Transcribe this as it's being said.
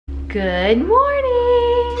Good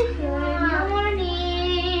morning. Good morning.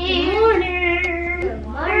 Good morning. Good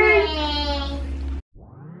morning.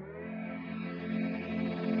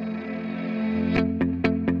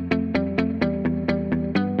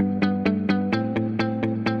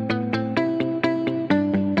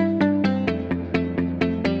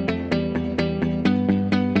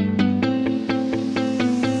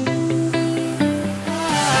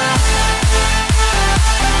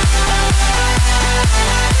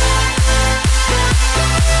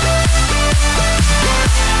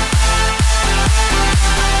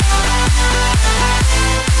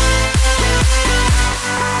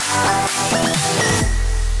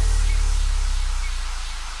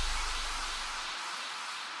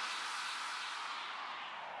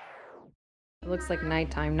 It looks like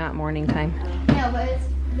nighttime, not morning time. No, but it's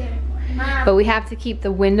there. But we have to keep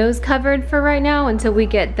the windows covered for right now until we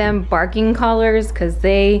get them barking collars, because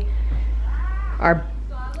they are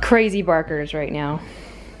crazy barkers right now.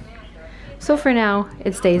 So for now,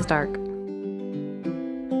 it stays dark.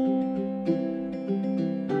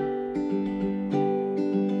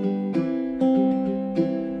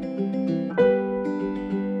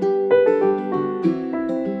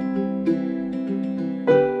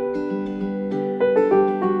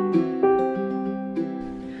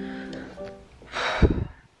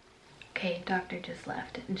 Okay, doctor just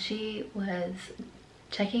left and she was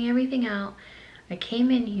checking everything out. I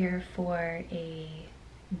came in here for a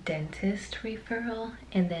dentist referral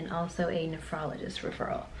and then also a nephrologist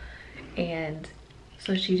referral. And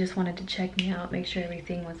so she just wanted to check me out, make sure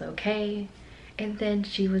everything was okay. And then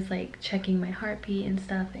she was like checking my heartbeat and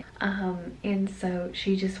stuff. And so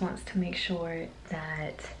she just wants to make sure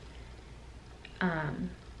that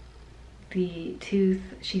the tooth,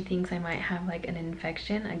 she thinks I might have like an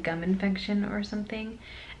infection, a gum infection or something,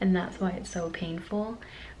 and that's why it's so painful,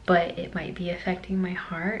 but it might be affecting my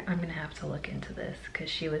heart. I'm gonna have to look into this because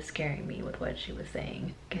she was scaring me with what she was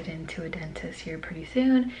saying. Get into a dentist here pretty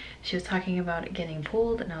soon. She was talking about it getting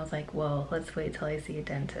pulled and I was like, well, let's wait till I see a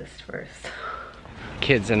dentist first.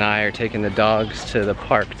 Kids and I are taking the dogs to the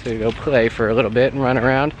park to go play for a little bit and run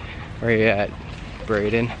around. Where are you at,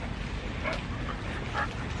 Braden?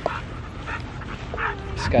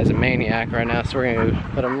 This guy's a maniac right now, so we're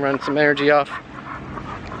gonna let him run some energy off.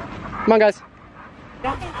 Come on, guys.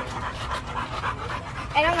 I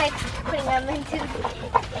don't like putting them into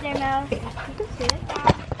their mouth.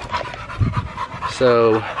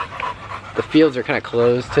 So the fields are kind of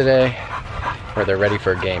closed today, or they're ready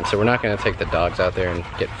for a game. So we're not gonna take the dogs out there and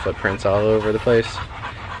get footprints all over the place.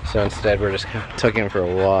 So instead we're just taking them for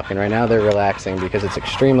a walk. And right now they're relaxing because it's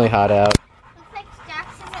extremely hot out. Looks like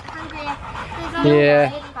Jax isn't hungry. There's only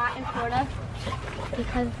Yeah. one spot in Florida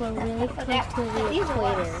because we're really close to the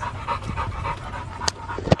equator.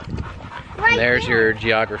 And there's your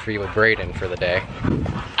geography with Braden for the day.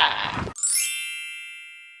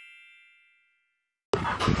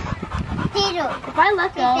 If I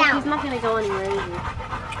let go, he's not going to go anywhere, is he?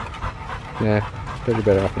 Yeah, pretty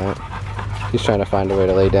better off not. He's trying to find a way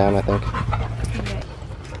to lay down, I think.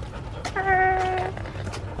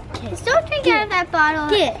 Just don't drink out of that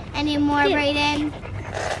bottle anymore, Braden.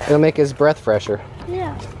 It'll make his breath fresher.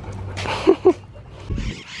 Yeah.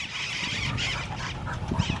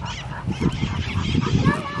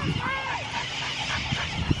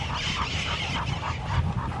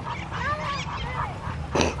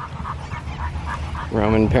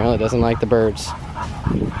 Roman apparently doesn't like the birds.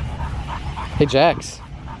 Hey, Jax.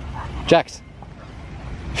 Jax.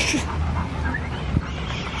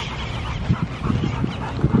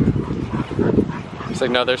 He's like,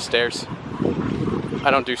 no, there's stairs. I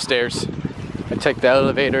don't do stairs. I take the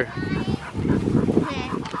elevator.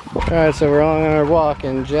 Alright, so we're on our walk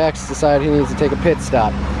and Jax decided he needs to take a pit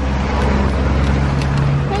stop.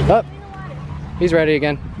 Oh, he's ready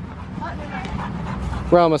again.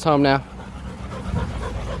 We're almost home now.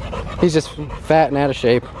 He's just fat and out of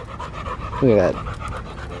shape. Look at that.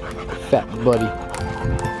 Fat buddy.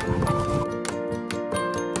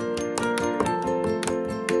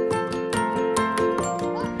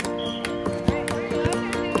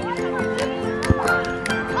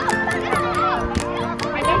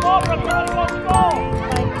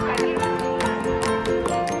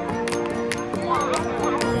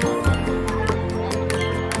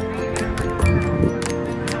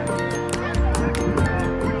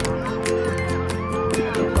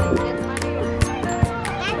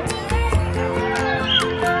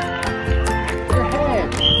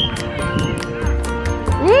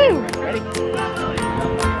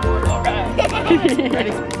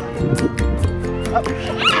 Ready? Up.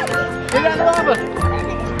 Get out of the lava.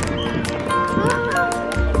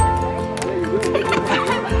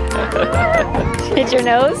 Use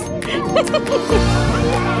your nose.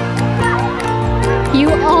 You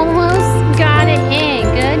almost got it in.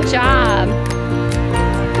 Good job.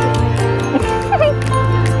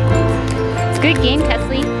 It's a good game,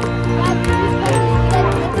 Tesley.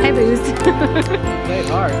 Hi, Booze. Play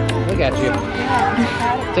hard. Look at you.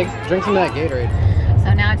 Drink some of that Gatorade.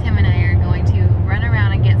 So now Tim and I are going to run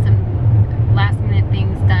around and get some last minute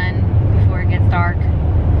things done before it gets dark.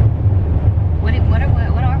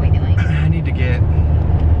 What are we doing? I need to get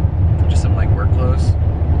just some like work clothes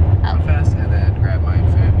real fast and then grab my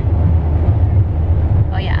family.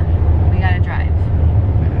 Oh yeah, we gotta drive.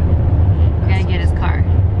 We gotta get his car.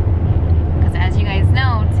 Because as you guys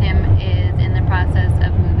know, Tim is in the process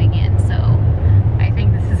of moving in. So I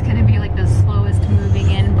think this is gonna be like the slowest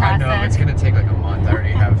moving in process. I know, it's gonna take like a month. I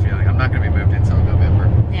already have a feeling. I'm not gonna be moved in until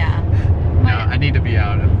November. Yeah. No, I need to be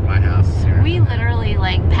out of my house sooner. We literally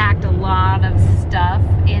like packed a lot of stuff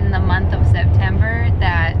in the month of September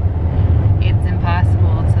that it's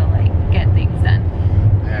impossible to like get things done.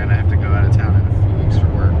 Yeah, and I have to go out of town in a few weeks for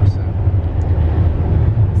work,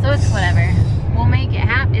 so it's whatever. We'll make it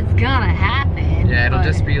happen. It's gonna happen. yeah, it'll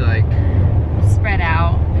just be like spread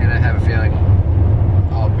out. and I have a feeling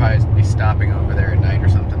I'll probably be stopping over there at night or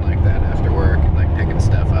something like that after work and like picking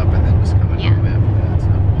stuff up and then just coming home after that. So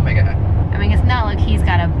we'll make it happen. I mean, it's not like he's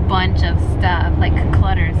got a bunch of stuff, like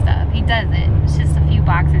clutter stuff. He does it. It's just a few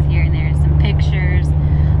boxes here and there, some pictures,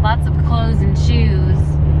 lots of clothes and shoes.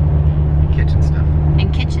 Kitchen stuff.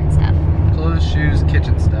 And kitchen stuff. Clothes, shoes,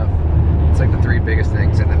 kitchen stuff. It's like the three biggest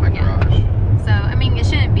things, and then my garage. So, I mean, it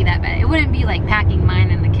shouldn't be that bad. It wouldn't be like packing mine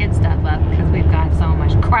and the kids' stuff up because we've got so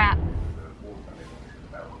much crap.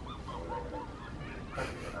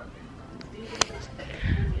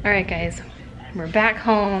 Alright guys, we're back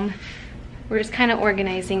home. We're just kind of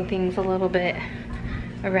organizing things a little bit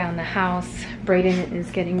around the house. Brayden is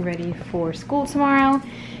getting ready for school tomorrow.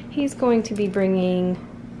 He's going to be bringing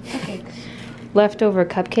leftover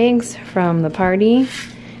cupcakes from the party.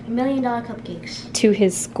 $1 million cupcakes. To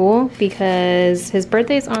his school because his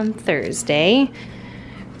birthday's on Thursday.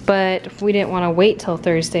 But we didn't want to wait till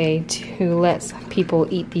Thursday to let people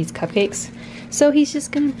eat these cupcakes. So he's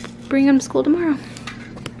just going to bring them to school tomorrow.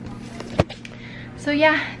 So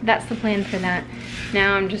yeah, that's the plan for that.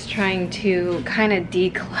 Now I'm just trying to kind of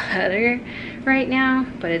declutter right now,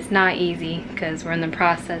 but it's not easy because we're in the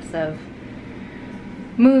process of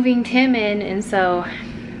moving Tim in, and so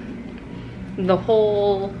the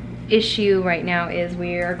whole issue right now is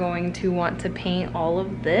we are going to want to paint all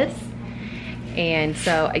of this, and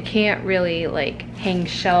so I can't really like hang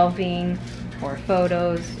shelving or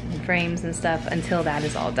photos and frames and stuff until that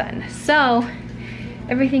is all done. So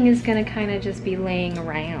everything is gonna kind of just be laying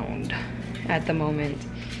around at the moment,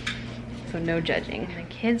 so no judging. The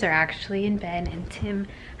kids are actually in bed and Tim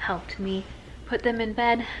helped me put them in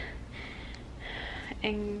bed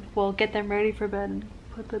and we'll get them ready for bed and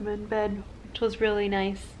put them in bed, which was really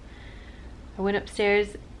nice. I went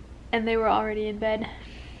upstairs and they were already in bed.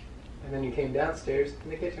 And then you came downstairs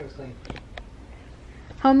and the kitchen was clean.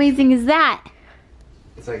 How amazing is that?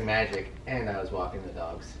 It's like magic. And I was walking the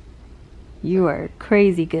dogs. You are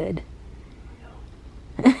crazy good.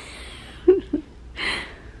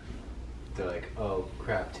 They're like, oh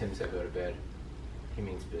crap, Tim said go to bed. He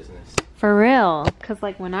means business. For real. Because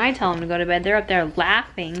like when I tell them to go to bed, they're up there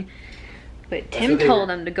laughing. But Tim told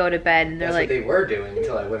them to go to bed and they're like... That's what they were doing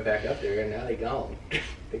until I went back up there and now they gone.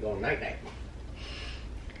 They go night-night.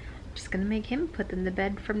 I'm just gonna make him put them to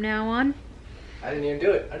bed from now on. I didn't even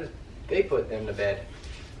do it. They put them to bed.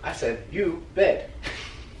 I said, you bed.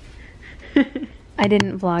 I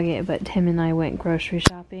didn't vlog it, but Tim and I went grocery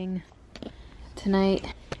shopping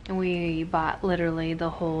tonight and we bought literally the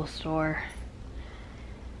whole store.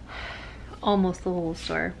 Almost the whole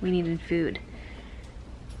store. We needed food,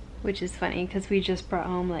 which is funny because we just brought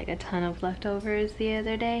home like a ton of leftovers the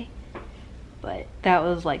other day, but that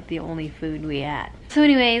was like the only food we had. So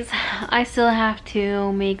anyways, I still have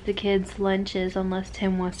to make the kids lunches unless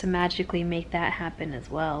Tim wants to magically make that happen as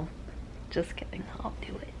well. Just kidding, I'll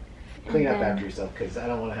do it. Clean up after yourself because I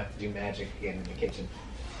don't want to have to do magic again in the kitchen.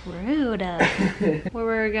 Rude. Where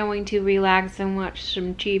we're going to relax and watch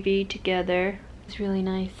some TV together. It's really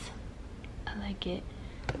nice. I like it.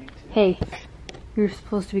 Hey, you're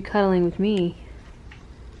supposed to be cuddling with me.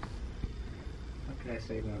 What can I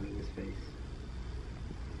say about his face?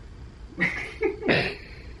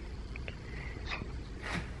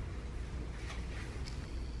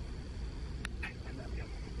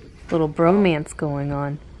 Little bromance going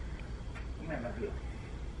on.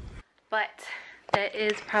 But that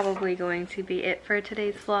is probably going to be it for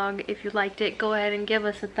today's vlog. If you liked it, go ahead and give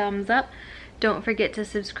us a thumbs up. Don't forget to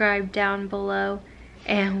subscribe down below.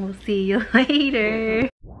 And we'll see you later.